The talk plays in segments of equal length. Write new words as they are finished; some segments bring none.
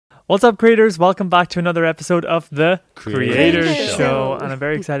What's up, creators? Welcome back to another episode of The Creators Creators Show. And I'm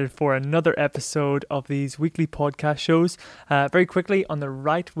very excited for another episode of these weekly podcast shows. Very quickly, on the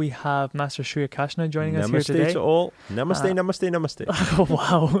right, we have Master Shreya Kashna joining us here today. Namaste to all. Namaste, namaste, namaste. Oh,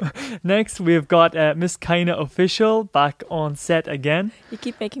 wow. Next, we've got Miss Kaina Official back on set again. You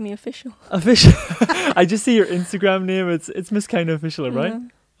keep making me official. Official. I just see your Instagram name. It's Miss Kaina Official, right? Yeah.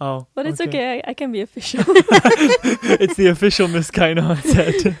 Oh, But it's okay. I can be official. It's the official Miss Kaina on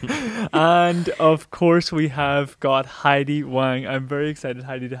set. And of course, we have got Heidi Wang. I'm very excited,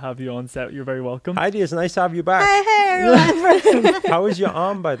 Heidi, to have you on set. You're very welcome. Heidi, it's nice to have you back. Hi, everyone. How is your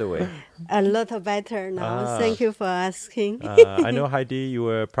arm, by the way? A lot better now. Ah. Thank you for asking. I know, Heidi, you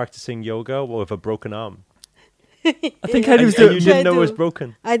were practicing yoga with a broken arm. I think Heidi was And doing. you didn't know it was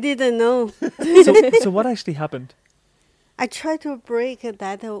broken. I didn't know. So what actually happened? I tried to break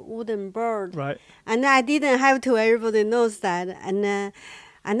that wooden board, Right. and I didn't have to. Everybody knows that, and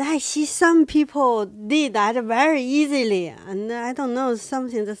I see some people did that very easily, and I don't know,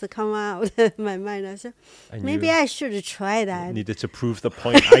 something just come out of my mind. I said, And maybe you I should try that. needed to prove the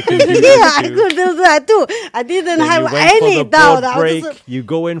point. I can do Yeah, that I too. could do that too. I didn't Then have you went any for the doubt. board I break. was, You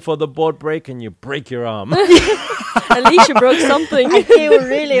go in for the board break and you break your arm. At least you broke something. I gave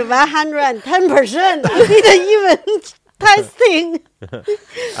really 110%. I didn't even testing.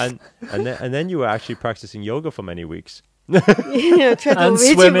 and then you were actually practicing yoga for many weeks. Yeah, try to And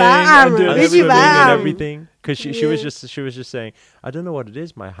reach swimming my and arm, doing And reach everything my and arm. everything. Because she was Yeah. just saying, I don't know what it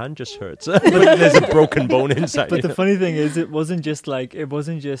is, my hand just hurts. But there's a broken bone inside. But you. the funny thing is, it wasn't just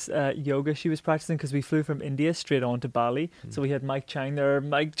yoga she was practicing, because we flew from India straight on to Bali. So we had Mike Chang there.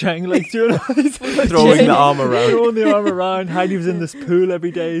 Mike Chang doing all these Throwing the arm around. throwing the arm around. Heidi was in this pool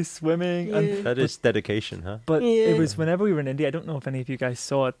every day swimming. Yeah. And That is dedication, huh? But Yeah. it was whenever we were in India, I don't know if any of you guys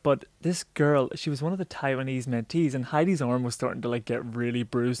saw it, but this girl, she was one of the Taiwanese mentees, and Heidi's arm was starting to get really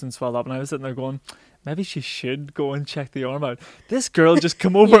bruised and swelled up, and I was sitting there going, maybe she should go and check the arm out. This girl just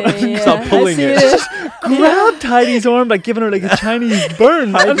come over Yeah, and yeah. Stop pulling I it. see it. grabbed Heidi's arm, giving her a Chinese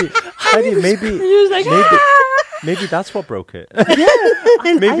burn. Heidi, maybe He was like, maybe that's what broke it.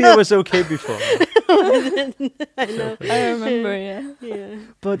 Maybe it was okay before. I remember, yeah. Yeah.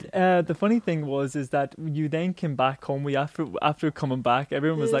 But the funny thing is that you then came back home. After coming back,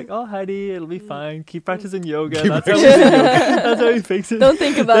 everyone was like, "Oh, Heidi, it'll be fine. Keep practicing yoga. That's how we do yoga. That's how you fix it." Don't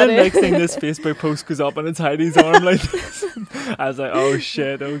think about Then it. next thing, this Facebook post goes up and it's Heidi's arm like this. I was like, "Oh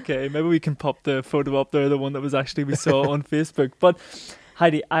shit, okay. Maybe we can pop the photo up there, the one that was actually we saw on Facebook." But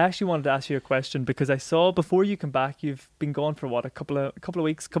Heidi, I actually wanted to ask you a question, because I saw before you come back, you've been gone for what, a couple of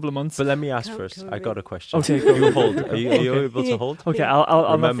weeks, couple of months. But let me ask Come- first. come I got with- a question. Okay, go. You hold. Are you Okay. able to hold? Okay, I'll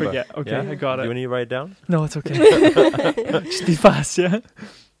not Remember, forget. Okay, yeah? I got Do it. you need to write it down? No, it's okay. Just be fast, yeah.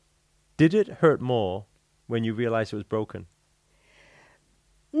 Did it hurt more when you realized it was broken?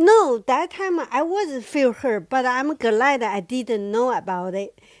 No, that time I wasn't feel hurt, but I'm glad I didn't know about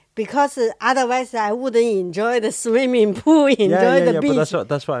it, because otherwise I wouldn't enjoy the swimming pool, enjoy the beach. But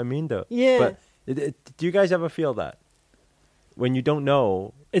that's what I mean, though. Yeah. But do you guys ever feel that when you don't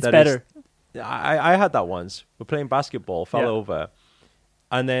know? It's that better. I had that once. We're playing basketball, fell Yeah. over,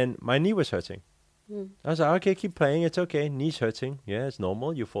 and then my knee was hurting. I was like, okay, keep playing. It's okay. Knee's hurting. Yeah, it's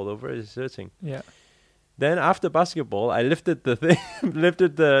normal. You fall over, it's hurting. Yeah. Then after basketball, I lifted the thing,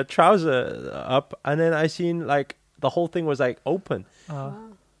 lifted the trouser up, and then I seen the whole thing was open.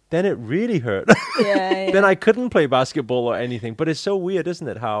 Then it really hurt. Yeah, Then I couldn't play basketball or anything. But it's so weird, isn't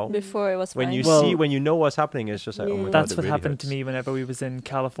it? How Before it was when fine. you Well- when you know what's happening, it's just like, oh my Yeah. god, That's it what really happened to hurts. me whenever we was in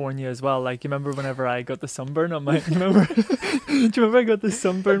California as well. You remember whenever I got the sunburn on my... Do you remember? Do you remember I got the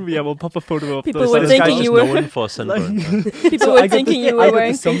sunburn? Yeah, we'll pop a photo up. People there. were This thinking guy's you just were- known for sunburn. People So were I got the thinking thi- you I were got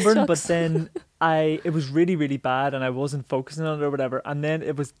wearing the face sunburn, but socks. then it was really, really bad, and I wasn't focusing on it or whatever. And then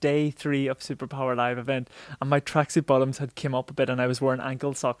it was day 3 of Superpower Live event, and my tracksuit bottoms had came up a bit, and I was wearing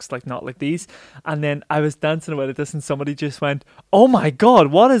ankle socks, not like these. And then I was dancing away at this, and somebody just went, "Oh my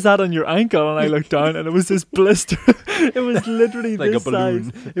god, what is that on your ankle?" And I looked down, and it was this blister. It was literally Like a this size.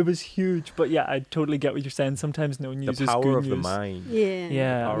 balloon. It was huge. But yeah, I totally get what you're saying. Sometimes no news The is power good of the news. mind. Yeah.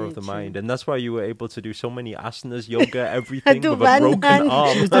 Yeah. Power of the mind, and that's why you were able to do so many asanas, yoga, I everything do with a broken one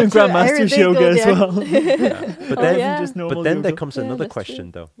arm. She's doing Every Grandmaster's day yoga go as there. well. Yeah. But Oh, then, yeah. Just normal but then there yoga. comes Yeah, another that's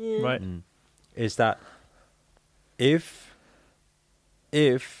question, though. Yeah. Right. Is that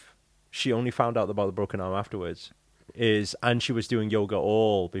if she only found out about the broken arm afterwards, and she was doing yoga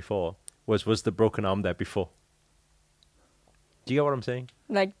all before, was the broken arm there before? Do you get what I'm saying?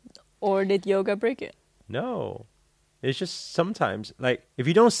 Or did yoga break it? No. It's just sometimes, if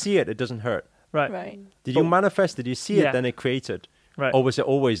you don't see it, it doesn't hurt. Right. Right. Did you But- manifest? Did you see Yeah. it? Then it created. Right. Or was it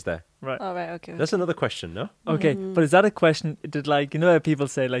always there? Right. Oh, right, okay. That's another question, no? Okay, but is that a question? Did like how people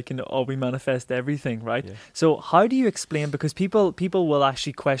say like oh we manifest everything, right? Yeah. So how do you explain? Because people will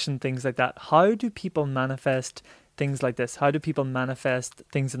actually question things like that. How do people manifest things like this? How do people manifest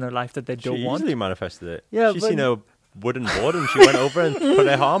things in their life that they She don't want? easily manifested it. Yeah, She's but- seen a wooden board and she went over and put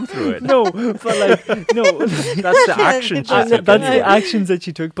her arm through it. No, but like no. That's the action she Uh, took. That's anyway. the actions that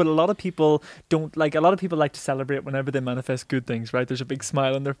she took, but a lot of people don't like. A lot of people like to celebrate whenever they manifest good things, right? There's a big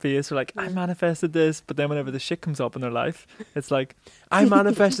smile on their face. They're like, "I manifested this," but then whenever the shit comes up in their life, it's like, I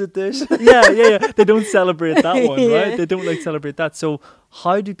manifested this. yeah. They don't celebrate that one, right? Yeah. They don't like celebrate that. So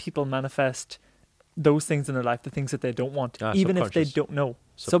how do people manifest those things in their life, the things that they don't want, even if they subconscious. don't know?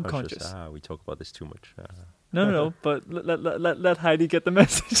 Subconscious. We talk about this too much. No. But let Heidi get the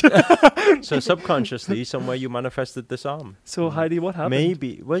message. So subconsciously, somewhere you manifested this arm. So Heidi, what happened?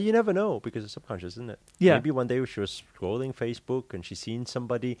 Maybe. Well, you never know because it's subconscious, isn't it? Yeah. Maybe one day she was scrolling Facebook and she seen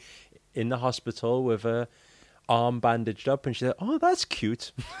somebody in the hospital with a arm bandaged up, and she said, "Oh, that's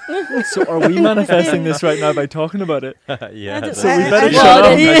cute." So are we manifesting this right now by talking about it? Yeah. So we better I- shut Well,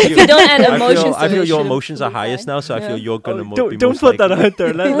 up. if you don't add emotions I to feel it, your should emotions are be highest fine. now, so I feel Yeah. you're gonna Oh, be don't most put that likely. out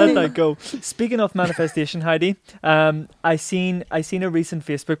there. Let that go. Speaking of manifestation, Heidi, I seen a recent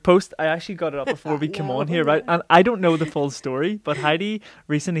Facebook post. I actually got it up before we came on here, right? And I don't know the full story, but Heidi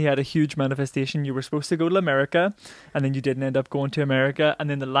recently had a huge manifestation. You were supposed to go to America, and then you didn't end up going to America. And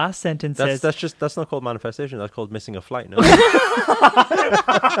then the last sentence says, That's not called manifestation. That's called missing a flight. No.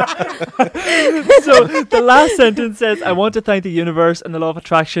 so the last sentence says, "I want to thank the universe and the law of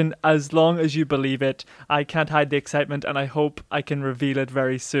attraction. As long as you believe it, I can't hide the excitement, and I hope I can reveal it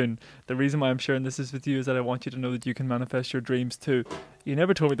very soon. The reason why I'm sharing this is with you is that I want you to know that you can manifest your dreams too." You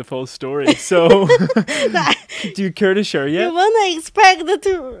never told me the full story, so do you care to share You yet? wanna expect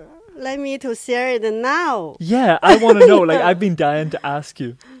to let me to share it now? Yeah, I want to know. Like I've been dying to ask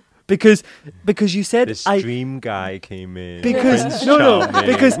you because you said This I. dream guy came in. Because Prince no,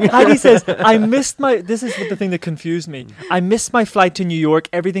 Charming. because Heidi says I missed my. This is the thing that confused me. I missed my flight to New York.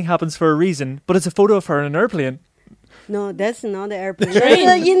 Everything happens for a reason, but it's a photo of her in an airplane. No, that's not the airplane. Train.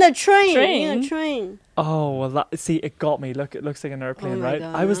 That's in the train. Train. In a train. Oh well, see, it got me. Look, it looks like an airplane, my right?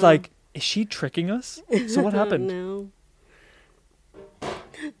 God, I was no. like, is she tricking us? So what happened? No.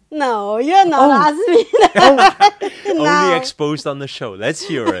 No, you're not Oh. asking me that. Only No. exposed on the show. Let's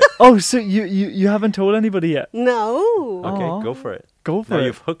hear it. Oh, so you haven't told anybody yet? No. Okay, Aw. go for it. Go for Now it.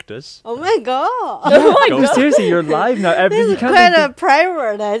 you've hooked us. Oh my god. Oh my No, god. seriously, you're live now. This You is can't quite be- a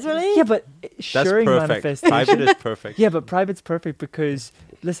private, actually. yeah, but That's sharing perfect. manifestation. Private is perfect. Yeah, but private's perfect because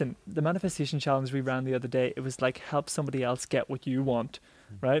listen, the manifestation challenge we ran the other day, it was like help somebody else get what you want,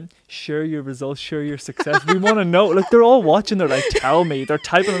 right? Share your results, share your success. We want to know. Look, they're all watching. They're like, tell me. They're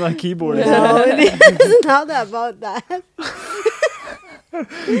typing on that keyboard. No, it's not about that.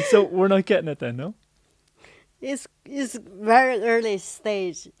 So we're not getting it then, no? It's very early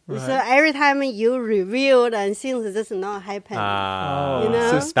stage. Right. So every time you reveal and things just not happen. Ah, Oh, You know?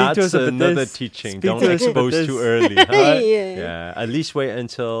 so speak to that's us about another this. teaching. Speak Don't to us about expose this. too early. Huh? Yeah. Yeah, at least wait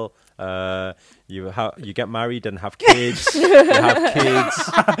until you get married and have kids. You have kids.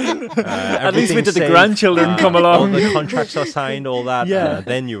 At least wait till everything's the safe, grandchildren come All along. the contracts are signed, all that. Yeah.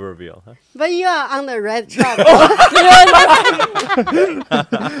 Then you reveal. Huh? But you are on the right track.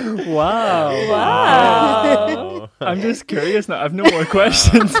 Wow. Wow. I'm just curious now. I've no more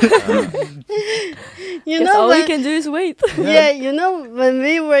questions. You Guess know all we when, can do is wait. yeah, you know when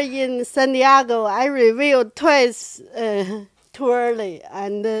we were in San Diego, I revealed twice too early,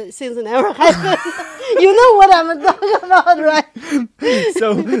 and things never happened. You know what I'm talking about, right?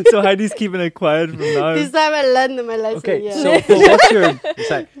 so Heidi's keeping it quiet from now. This time I learned my lesson. Okay, yeah. so what's your It's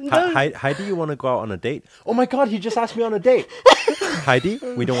like, Heidi, you want to go out on a date? Oh my God, he just asked me on a date. Heidi,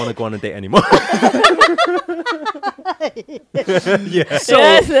 we don't want to go on a date anymore. Yeah. so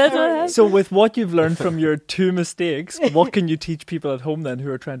Yes, that's what happened. so with what you've learned from your two mistakes, what can you teach people at home then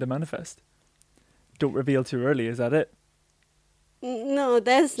who are trying to manifest? Don't reveal too early. Is that it? No,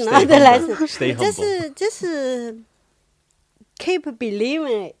 that's Stay not the humble. lesson. Stay humble. Just keep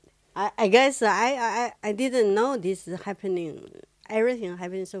believing it. I guess I didn't know this is happening. Everything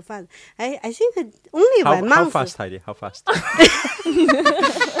happened so fast. I think only How, one how month. fast, Heidi? How fast?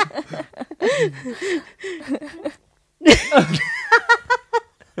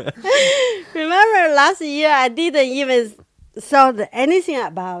 Remember last year I didn't even thought anything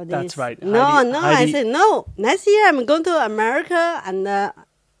about this. That's right. No, Heidi- no. Heidi- I said no. Next year I'm going to America and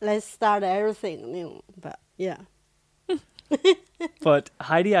let's start everything new. But yeah. But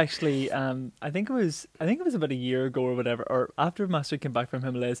Heidi actually, I think it was about a year ago or whatever, or after Master came back from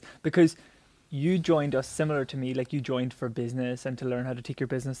Himalayas, because you joined us similar to me, like you joined for business and to learn how to take your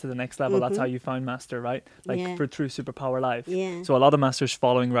business to the next level. That's how you found Master, right? Like through Superpower Live. Yeah. So a lot of Masters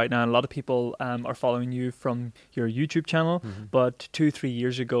following right now, and a lot of people are following you from your YouTube channel. But 2-3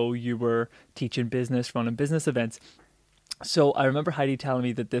 years ago, you were teaching business, running business events. So I remember Heidi telling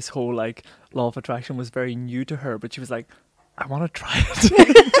me that this whole like law of attraction was very new to her, but she was like, I want to try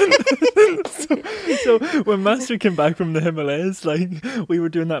it. so when Master came back from the Himalayas, like we were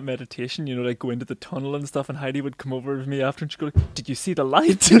doing that meditation, you know, like go into the tunnel and stuff, and Heidi would come over to me after and she'd go, did you see the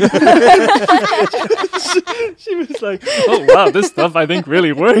light? she was like, oh wow, this stuff I think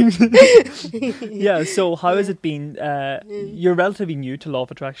really worked. Yeah, so how has it been? You're relatively new to law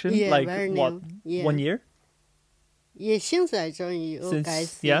of attraction. Yeah, like very what, new. Yeah. 1 year? Yeah, since I joined you Since,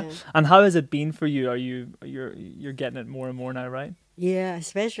 guys. yeah. And how has it been for you? You're getting it more and more now, right? Yeah,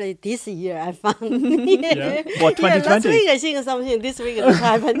 especially this year I found. Yeah. What, Yeah, last 2020? week I think something, this week it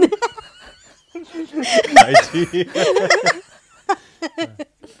happened. I see.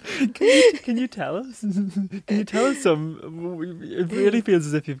 Can you tell us? Can you tell us some? It really feels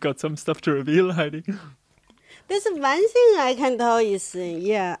as if you've got some stuff to reveal, Heidi. There's one thing I can tell is,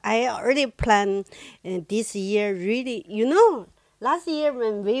 I already planned this year really, last year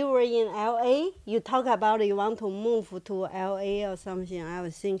when we were in LA, you talk about you want to move to LA or something, I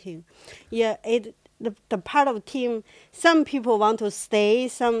was thinking, the part of team, some people want to stay,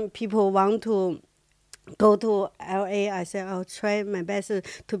 some people want to go to LA. I said, I'll try my best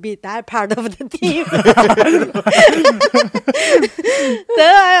to be that part of the team.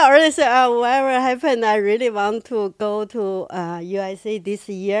 Then I already said, whatever happened, I really want to go to USA this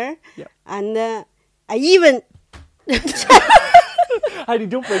year. Yep. And I even... Heidi,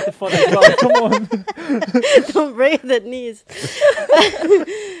 don't break the foot as well. Come on. Don't break the knees.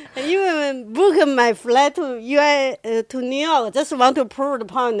 I even booked my flight to New York. Just want to prove the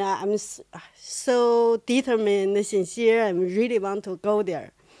point that I'm so determined, sincere, and really want to go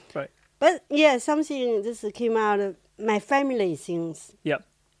there. Right. But yeah, something just came out of my family things. Yep.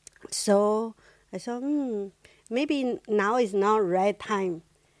 So I thought, maybe now is not right time.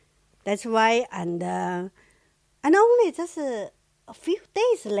 That's why, and only just a few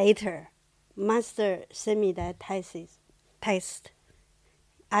days later, Master sent me that text.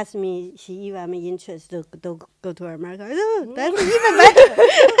 Asked me if I'm interested to go to America. Oh, that's even better.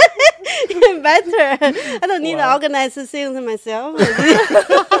 Even better. I don't need to organize things myself.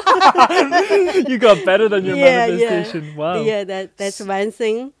 You got better than your manifestation. Yeah. Wow. Yeah, that's one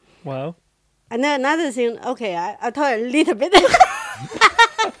thing. Wow. And then another thing, okay, I told a little bit.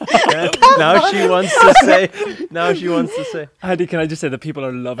 Now she wants to say. Heidi, can I just say that people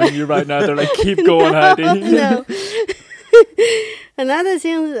are loving you right now? They're like, keep going, Heidi. No. Another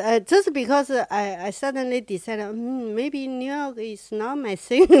thing, just because I suddenly decided, maybe New York is not my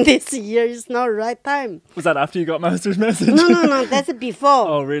thing this year. It's not the right time. Was that after you got Master's message? No, that's before.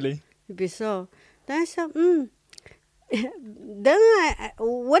 Oh, really? Before. Then I said, Then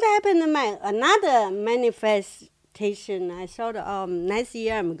what happened in my another manifestation? I thought, next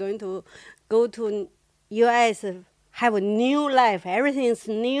year I'm going to go to U.S., have a new life. Everything's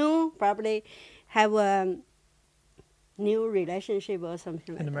new. Probably have a new relationship or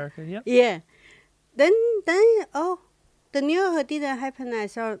something like In America, yeah. Yeah. Then the New York didn't happen. I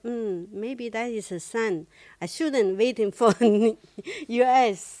thought, maybe that is a sign. I shouldn't waiting for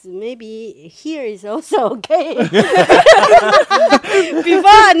U.S. Maybe here is also okay. Before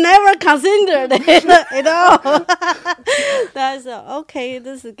I never considered it at all. That's okay.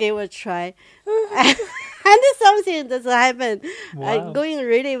 This give a try. And something just happened. Wow. Going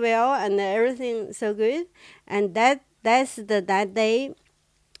really well and everything so good. And that's that day.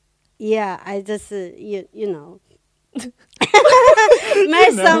 Yeah, I just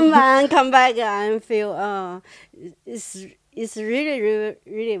met someone, come back and feel it's really, really,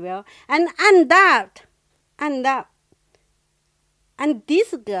 really well. And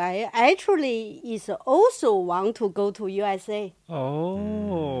this guy actually is also want to go to USA.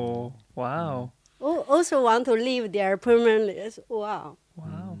 Oh, wow. Also want to live there permanently. Wow.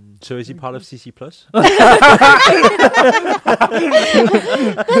 Wow. So is he part of CC Plus? Only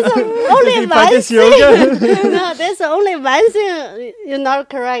one thing. No, that's only one thing. You're not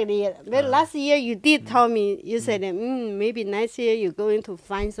correct yet. But last year you did tell me, you said, maybe next year you're going to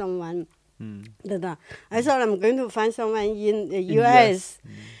find someone. I thought I'm going to find someone in the U.S.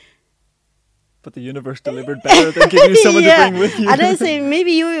 But the universe delivered better than giving you someone to bring with you. I don't say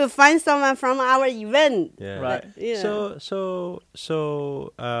maybe you will find someone from our event. Yeah. Right. Yeah. So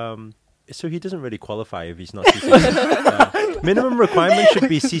So he doesn't really qualify if he's not CC. Minimum requirement should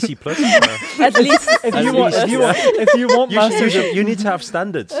be CC plus. At least If At you want, least, if you yeah. want, if you want masters, You need to have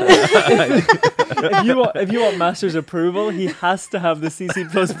standards. if you want masters approval, he has to have the CC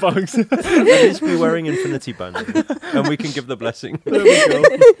plus box. At least be wearing infinity band, and we can give the blessing. There we go.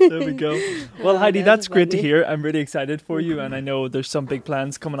 There we go. Well, Heidi, That's that's great to funny. hear. I'm really excited for you, and I know there's some big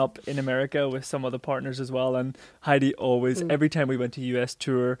plans coming up in America with some other partners as well. And Heidi always, every time we went to US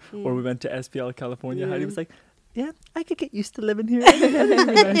tour or we went to SPL California, Heidi was like, "Yeah, I could get used to living here. It'd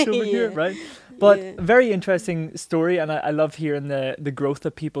be nice over here, Yeah. right?" But Yeah. very interesting story, and I love hearing the growth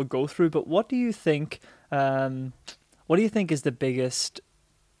that people go through. But what do you think? What do you think is the biggest?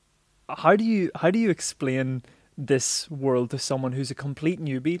 How do you explain this world to someone who's a complete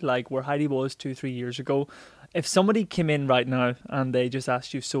newbie, like where Heidi was 2-3 years ago? If somebody came in right now and they just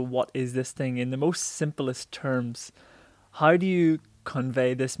asked you, "So what is this thing?" in the most simplest terms, how do you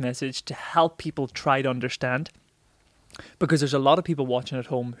convey this message to help people try to understand? Because there's a lot of people watching at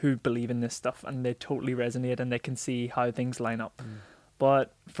home who believe in this stuff and they totally resonate and they can see how things line up.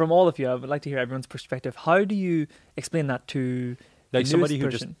 But from all of you, I would like to hear everyone's perspective. How do you explain that to Like the somebody newest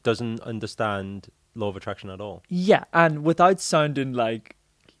who person? just doesn't understand law of attraction at all. Yeah, and without sounding like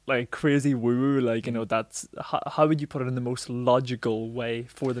crazy woo-woo, like, you know, that's how would you put it in the most logical way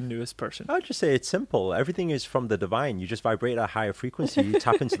for the newest person? I would just say it's simple. Everything is from the divine. You just vibrate at a higher frequency. You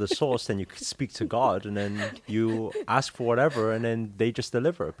tap into the source, then you speak to God, and then you ask for whatever, and then they just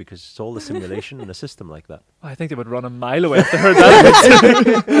deliver because it's all a simulation and a system like that. I think they would run a mile away if they heard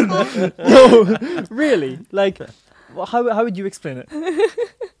that. No, really. Like, how would you explain it?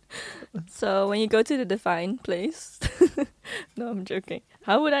 so when you go to the divine place. No, I'm joking.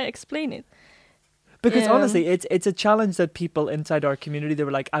 How would I explain it? Because Yeah. honestly, it's a challenge that people inside our community, they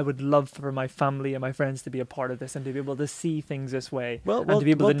were like, I would love for my family and my friends to be a part of this and to be able to see things this way, and to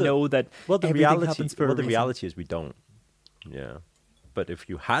be able to know that Well, the everything reality. happens for a Well, the reason. reality is we don't. Yeah, but if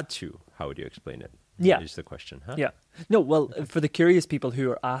you had to, how would you explain it? Yeah. Is the question, huh? Yeah. No, well, for the curious people who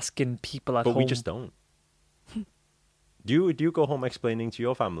are asking people at But home. we just don't. Do you go home explaining to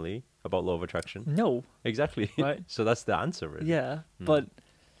your family about law of attraction? No. Exactly. Right. So that's the answer, really. Yeah. But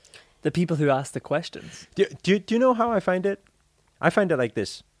the people who ask the questions. Do you know how I find it? I find it like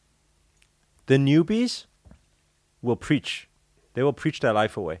this. The newbies will preach. They will preach their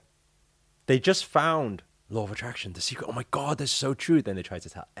life away. They just found law of attraction, the secret. Oh my God, this is so true. Then they try to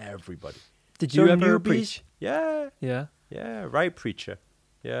tell everybody. Did So you ever newbies- preach? Yeah. Yeah. Yeah. Right, preacher.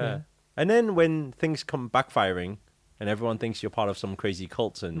 Yeah. Yeah. And then when things come backfiring and everyone thinks you're part of some crazy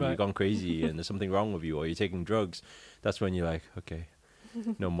cult and Right. you've gone crazy and there's something wrong with you or you're taking drugs, that's when you're like, okay,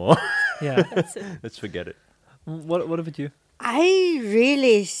 no more. Yeah. Let's forget it. What about you? I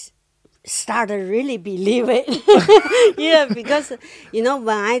really started really believe it. Yeah, because when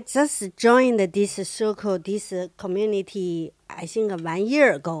I just joined this circle, this community, I think 1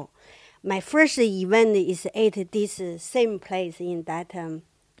 year ago, my first event is at this same place in that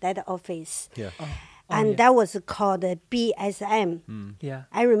office, Yeah. and yeah. that was called BSM. Yeah.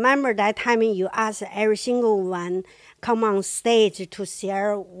 I remember that time you asked every single one come on stage to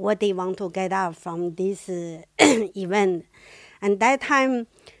share what they want to get out from this event. And that time,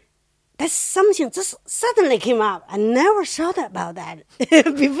 that's something just suddenly came up. I never thought about that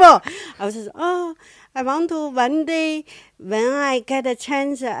before. I was just, I want to one day, when I get a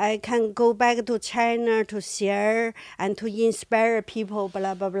chance, I can go back to China to share and to inspire people,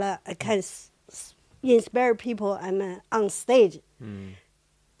 blah, blah, blah. I can inspire people. I'm on stage.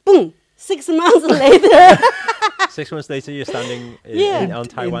 Boom! 6 months later, 6 months later, you're standing Yeah. on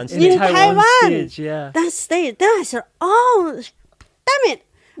Taiwan in stage. In Taiwan. stage, yeah. that stage, then I said, damn it.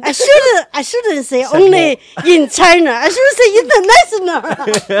 I shouldn't say Said only in China. I should say international.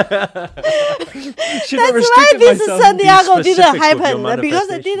 Should have That's why restricted this myself. Santiago Be didn't specific with your happen because I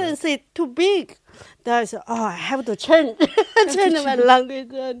manifestation. didn't say too big. Then I said, I have to change my language.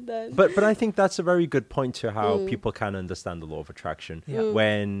 And then. But I think that's a very good point to how people can understand the law of attraction. Yeah.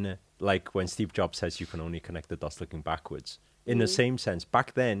 When Steve Jobs says you can only connect the dots looking backwards. In the same sense,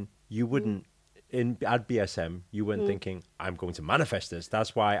 back then you wouldn't at BSM you weren't thinking I'm going to manifest this.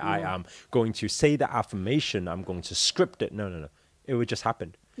 That's why I am going to say the affirmation. I'm going to script it. No. It would just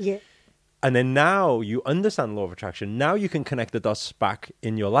happen. Yeah. And then now you understand law of attraction. Now you can connect the dots back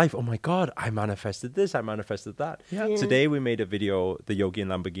in your life. Oh my God, I manifested this. I manifested that. Yeah. Yeah. Today we made a video, the Yogi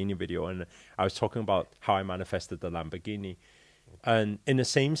and Lamborghini video, and I was talking about how I manifested the Lamborghini. And in the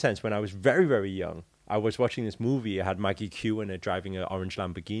same sense, when I was very, very young, I was watching this movie. It had Maggie Q in it driving an orange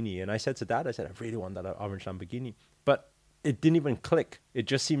Lamborghini. And I said to Dad, I really want that orange Lamborghini. But it didn't even click. It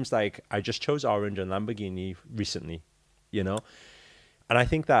just seems like I just chose orange and Lamborghini recently, And I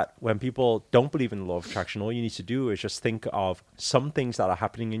think that when people don't believe in the law of attraction, all you need to do is just think of some things that are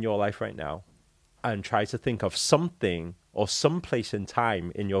happening in your life right now, and try to think of something or some place in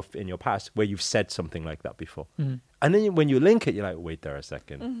time in your past where you've said something like that before. And then when you link it, you're like, wait there a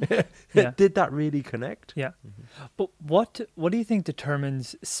second. Yeah. Did that really connect? Yeah. But what do you think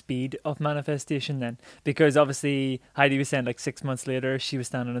determines speed of manifestation then? Because obviously Heidi was saying like 6 months later she was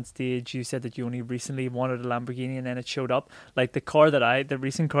standing on stage. You said that you only recently wanted a Lamborghini and then it showed up. Like the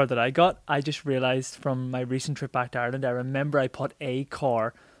recent car that I got, I just realized from my recent trip back to Ireland, I remember I put a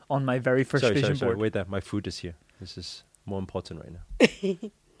car on my very first vision board. Wait there. My food is here. This is more important right now.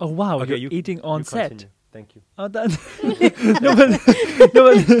 Oh wow, Okay, you're eating on you set. continue. Thank you. Oh, that. no,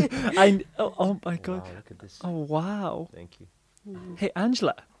 but oh my god. Wow, look at this. Oh wow. Thank you. Hey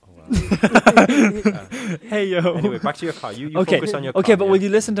Angela. Oh, wow. Hey yo. Anyway, back to your car. You Okay. focus on your car. Okay, but yeah. will you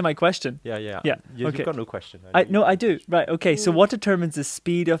listen to my question? Yeah. Yeah, You've okay. got no question. I do. Right. Okay. So what determines the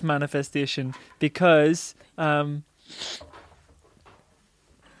speed of manifestation? Because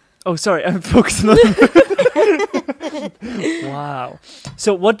oh, sorry. I'm focusing on. Wow.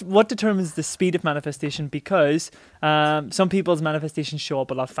 So what determines the speed of manifestation? Because some people's manifestations show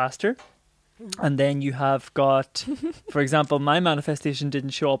up a lot faster. And then you have got, for example, my manifestation didn't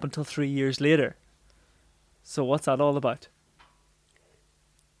show up until 3 years later. So what's that all about?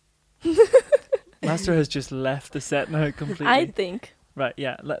 Master has just left the set now completely. I think. Right,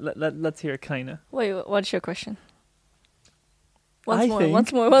 yeah. Let's hear Kleine. Wait, what's your question? I think-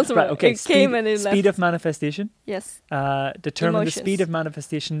 Once more. Right, okay. It came and it speed left. of manifestation. Yes. Determine the Emotions. speed of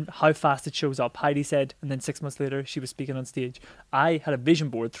manifestation, how fast it shows up. Heidi said, and then 6 months later, she was speaking on stage. I had a vision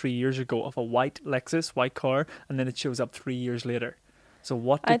board 3 years ago of a white Lexus, white car, and then it shows up 3 years later. So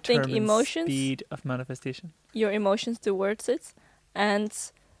what I think determines emotions- speed of manifestation? Your emotions towards it, and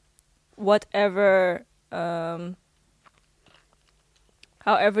whatever,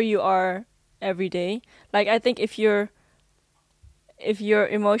 however you are every day. Like I think if your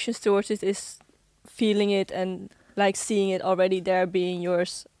emotions towards it is feeling it and like seeing it already there being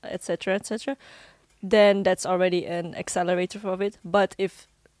yours, etc., then that's already an accelerator of it. But if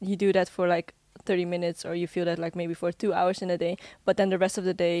you do that for like 30 minutes or you feel that like maybe for 2 hours in a day, but then the rest of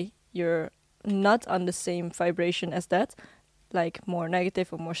the day you're not on the same vibration as that, like more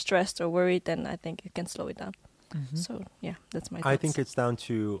negative or more stressed or worried, then I think it can slow it down. Mm-hmm. So yeah, that's my thoughts. I think it's down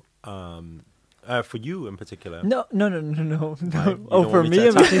to for you in particular. No. You Oh, don't for want me to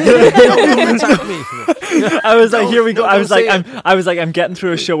in attack- particular. Don't attack me. I was like, here we go. no, I was don't like, say I was like, I'm getting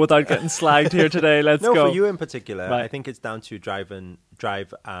through a show without getting slagged here today. Let's No, go. for you in particular, Right. I think it's down to drive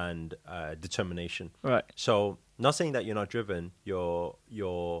and determination. Right. So, not saying that you're not driven,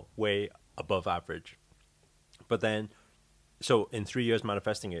 you're way above average. But then, so in 3 years,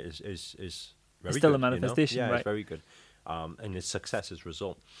 manifesting it is very still a good, you know? manifestation, Yeah, right. it's very good, and it's success as a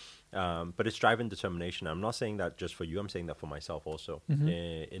result. But it's drive and determination. I'm not saying that just for you. I'm saying that for myself also. Mm-hmm.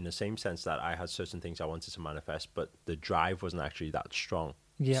 In the same sense that I had certain things I wanted to manifest, but the drive wasn't actually that strong.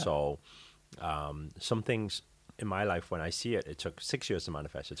 Yeah. So, some things in my life, when I see it, it took 6 years to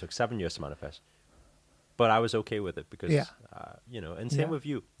manifest. It took 7 years to manifest. But I was okay with it because, Yeah. And same Yeah. with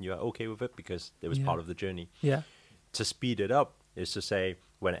you. You are okay with it because it was Yeah. part of the journey. Yeah. To speed it up is to say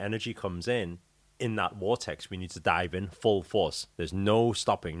when energy comes in that vortex, we need to dive in full force. There's no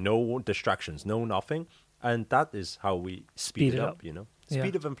stopping, no distractions, no nothing. And that is how we speed it up, you know. Yeah.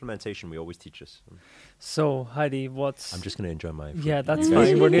 Speed of implementation, we always teach us. So Heidi, what's? I'm just going to enjoy my food. Yeah, that's You guys-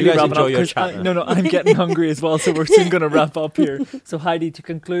 fine. We're you nearly guys wrapping enjoy up. your 'Cause chat, man. no, I'm getting hungry as well, so we're soon going to wrap up here. So Heidi, to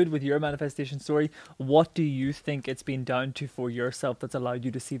conclude with your manifestation story, what do you think it's been down to for yourself that's allowed you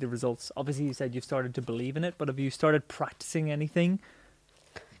to see the results? Obviously, you said you've started to believe in it, but have you started practicing anything?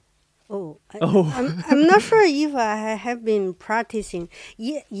 I'm not sure if I have been practicing.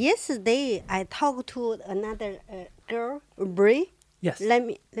 Yesterday, I talked to another girl, Brie. Yes. Let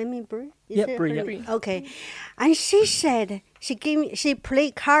me Brie. Is Yep, it Brie, her yep. name? Okay, and she said she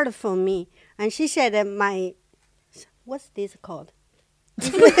played card for me, and she said that what's this called?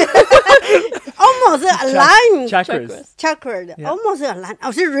 Almost aligned. Chakras. Chakra, Yeah. almost aligned.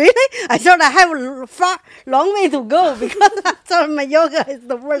 I said, really? I thought I have a long way to go because I thought my yoga is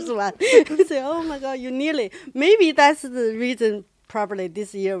the worst one. I said, oh my God, you nearly. Maybe that's the reason probably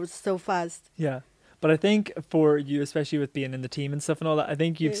this year was so fast. Yeah. But I think for you, especially with being in the team and stuff and all that, I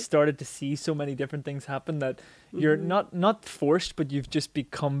think you've started to see so many different things happen that you're not forced, but you've just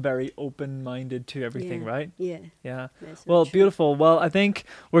become very open-minded to everything, right? Yeah. Yeah. That's Well, true. beautiful. Well, I think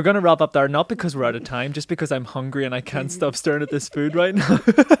we're going to wrap up there, not because we're out of time, just because I'm hungry and I can't stop staring at this food right now.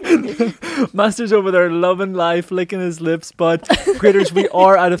 Master's over there loving life, licking his lips. But, creators, we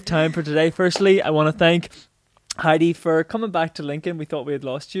are out of time for today. Firstly, I want to thank Heidi, for coming back to Lincoln. We thought we had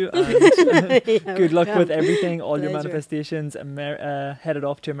lost you. And good luck with everything, all your Pleasure. manifestations, headed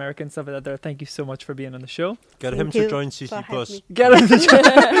off to America and stuff like that there. Thank you so much for being on the show. Get Thank him you to join for CC having Plus. me. Get on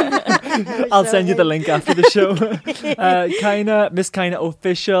the I'll send you the link after the show. Miss Kaina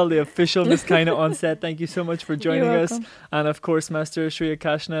official, the official Miss Kaina on set. Thank you so much for joining You're us. welcome. And of course, Master Shreya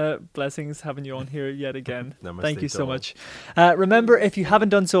Kashna, blessings having you on here yet again. Namaste Thank you to so all. much. Remember, if you haven't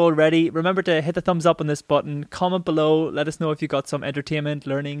done so already, remember to hit the thumbs up on this button, comment below, let us know if you got some entertainment,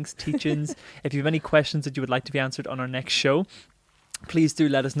 learnings, teachings. If you have any questions that you would like to be answered on our next show, please do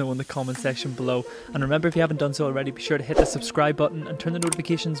let us know in the comment section below. And remember, if you haven't done so already, be sure to hit the subscribe button and turn the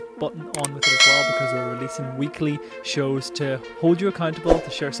notifications button on with it as well, because we're releasing weekly shows to hold you accountable, to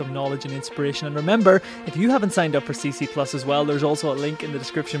share some knowledge and inspiration. And remember, if you haven't signed up for CC Plus as well, there's also a link in the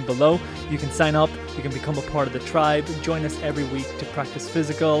description below. You can sign up, you can become a part of the tribe, join us every week to practice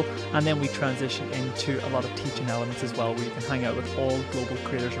physical, and then we transition into a lot of teaching elements as well, where you can hang out with all global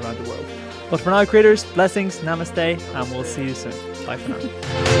creators around the world. But for now, creators, blessings, namaste, and we'll see you soon. Bye for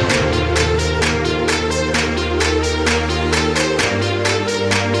now.